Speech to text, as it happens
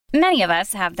Many of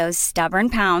us have those stubborn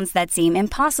pounds that seem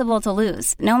impossible to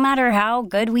lose, no matter how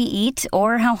good we eat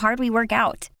or how hard we work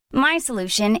out. My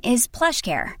solution is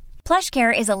PlushCare.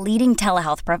 PlushCare is a leading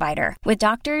telehealth provider with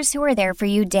doctors who are there for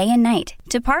you day and night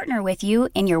to partner with you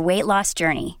in your weight loss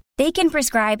journey. They can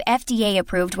prescribe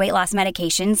FDA-approved weight loss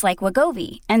medications like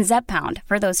Wegovy and Zepbound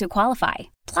for those who qualify.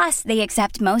 Plus, they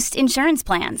accept most insurance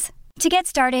plans. To get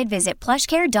started, visit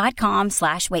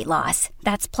plushcare.com/weightloss.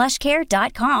 That's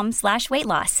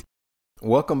plushcare.com/weightloss.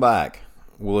 Welcome back.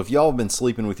 Well, if y'all have been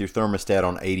sleeping with your thermostat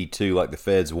on 82 like the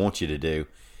feds want you to do,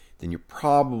 then you're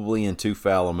probably in too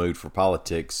foul a mood for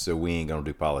politics, so we ain't going to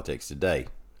do politics today.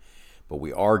 But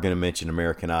we are going to mention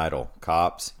American Idol,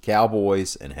 cops,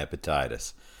 cowboys, and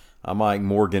hepatitis. I'm Mike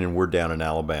Morgan, and we're down in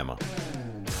Alabama.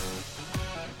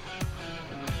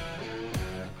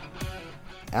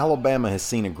 Alabama has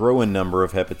seen a growing number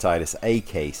of hepatitis A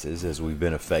cases as we've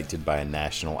been affected by a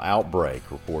national outbreak,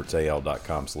 reports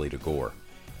AL.com's Lita Gore.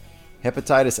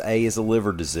 Hepatitis A is a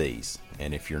liver disease,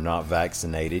 and if you're not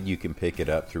vaccinated, you can pick it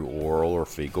up through oral or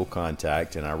fecal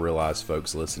contact, and I realize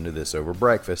folks listen to this over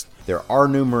breakfast. There are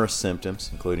numerous symptoms,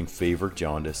 including fever,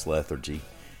 jaundice, lethargy,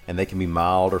 and they can be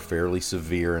mild or fairly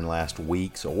severe and last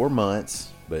weeks or months,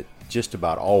 but just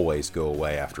about always go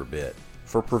away after a bit.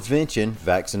 For prevention,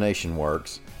 vaccination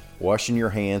works. Washing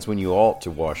your hands when you ought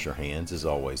to wash your hands is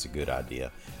always a good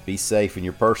idea. Be safe in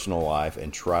your personal life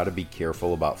and try to be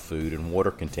careful about food and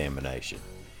water contamination.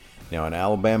 Now in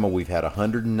Alabama, we've had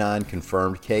 109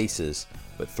 confirmed cases,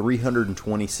 but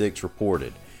 326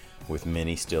 reported, with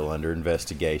many still under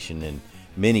investigation and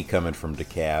many coming from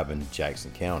DeKalb and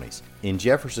Jackson counties. In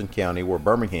Jefferson County, where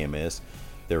Birmingham is,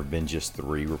 there have been just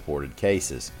 3 reported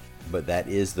cases, but that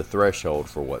is the threshold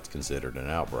for what's considered an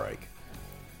outbreak.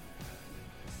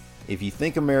 If you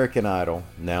think American Idol,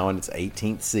 now in its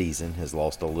 18th season, has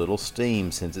lost a little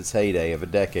steam since its heyday of a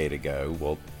decade ago,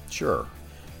 well, sure.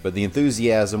 But the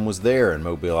enthusiasm was there in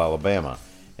Mobile, Alabama,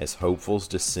 as hopefuls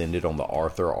descended on the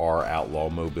Arthur R. Outlaw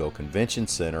Mobile Convention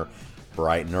Center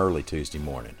bright and early Tuesday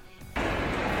morning.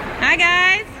 Hi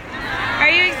guys! Are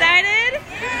you excited?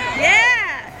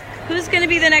 Yeah! Who's going to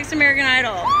be the next American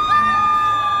Idol?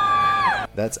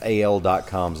 That's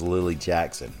AL.com's Lily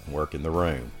Jackson working the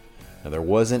room. Now, there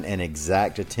wasn't an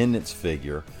exact attendance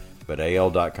figure, but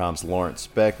AL.com's Lawrence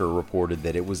Specker reported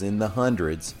that it was in the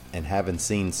hundreds, and having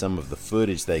seen some of the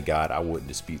footage they got, I wouldn't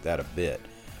dispute that a bit.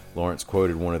 Lawrence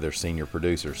quoted one of their senior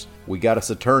producers, "We got us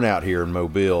a turnout here in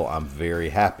Mobile. I'm very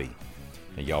happy."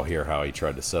 And y'all hear how he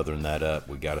tried to southern that up.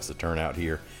 We got us a turnout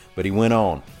here. But he went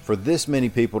on, "For this many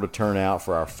people to turn out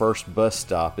for our first bus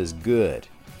stop is good.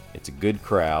 It's a good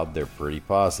crowd. They're pretty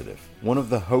positive." One of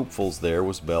the hopefuls there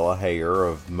was Bella Hayer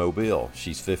of Mobile.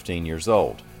 She's 15 years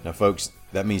old. Now, folks,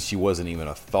 that means she wasn't even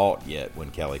a thought yet when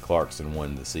Kelly Clarkson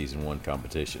won the Season 1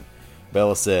 competition.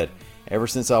 Bella said, "Ever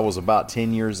since I was about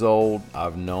 10 years old,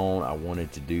 I've known I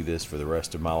wanted to do this for the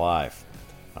rest of my life.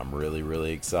 I'm really,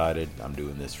 really excited. I'm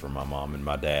doing this for my mom and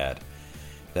my dad."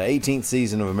 The 18th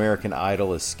season of American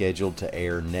Idol is scheduled to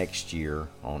air next year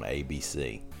on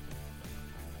ABC.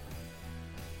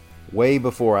 Way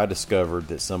before I discovered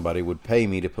that somebody would pay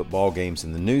me to put ball games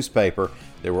in the newspaper,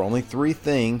 there were only 3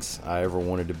 things I ever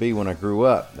wanted to be when I grew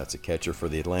up. That's a catcher for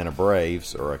the Atlanta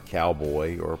Braves, or a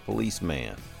cowboy, or a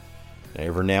policeman. Now,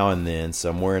 every now and then,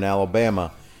 somewhere in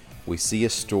Alabama, we see a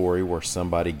story where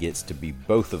somebody gets to be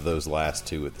both of those last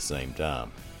 2 at the same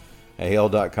time.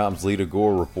 AL.com's Lita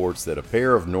Gore reports that a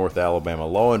pair of North Alabama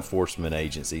law enforcement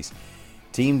agencies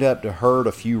teamed up to herd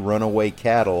a few runaway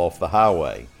cattle off the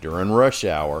highway during rush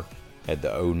hour at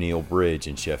the O'Neill Bridge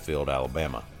in Sheffield,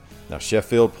 Alabama. Now,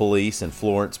 Sheffield police and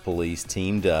Florence police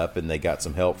teamed up, and they got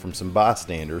some help from some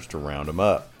bystanders to round them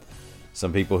up.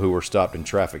 Some people who were stopped in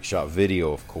traffic shot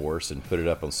video, of course, and put it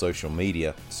up on social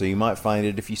media, so you might find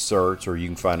it if you search, or you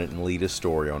can find it in Lita's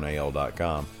story on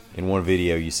AL.com. In one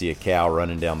video, you see a cow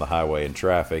running down the highway in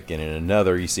traffic, and in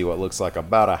another, you see what looks like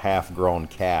about a half-grown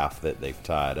calf that they've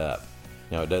tied up.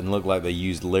 Now, it doesn't look like they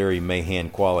used Larry Mahan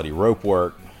quality rope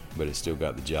work, but it still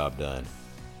got the job done.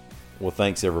 Well,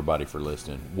 thanks everybody for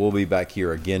listening. We'll be back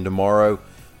here again tomorrow.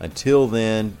 Until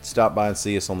then, stop by and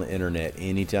see us on the internet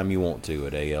anytime you want to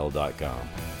at AL.com.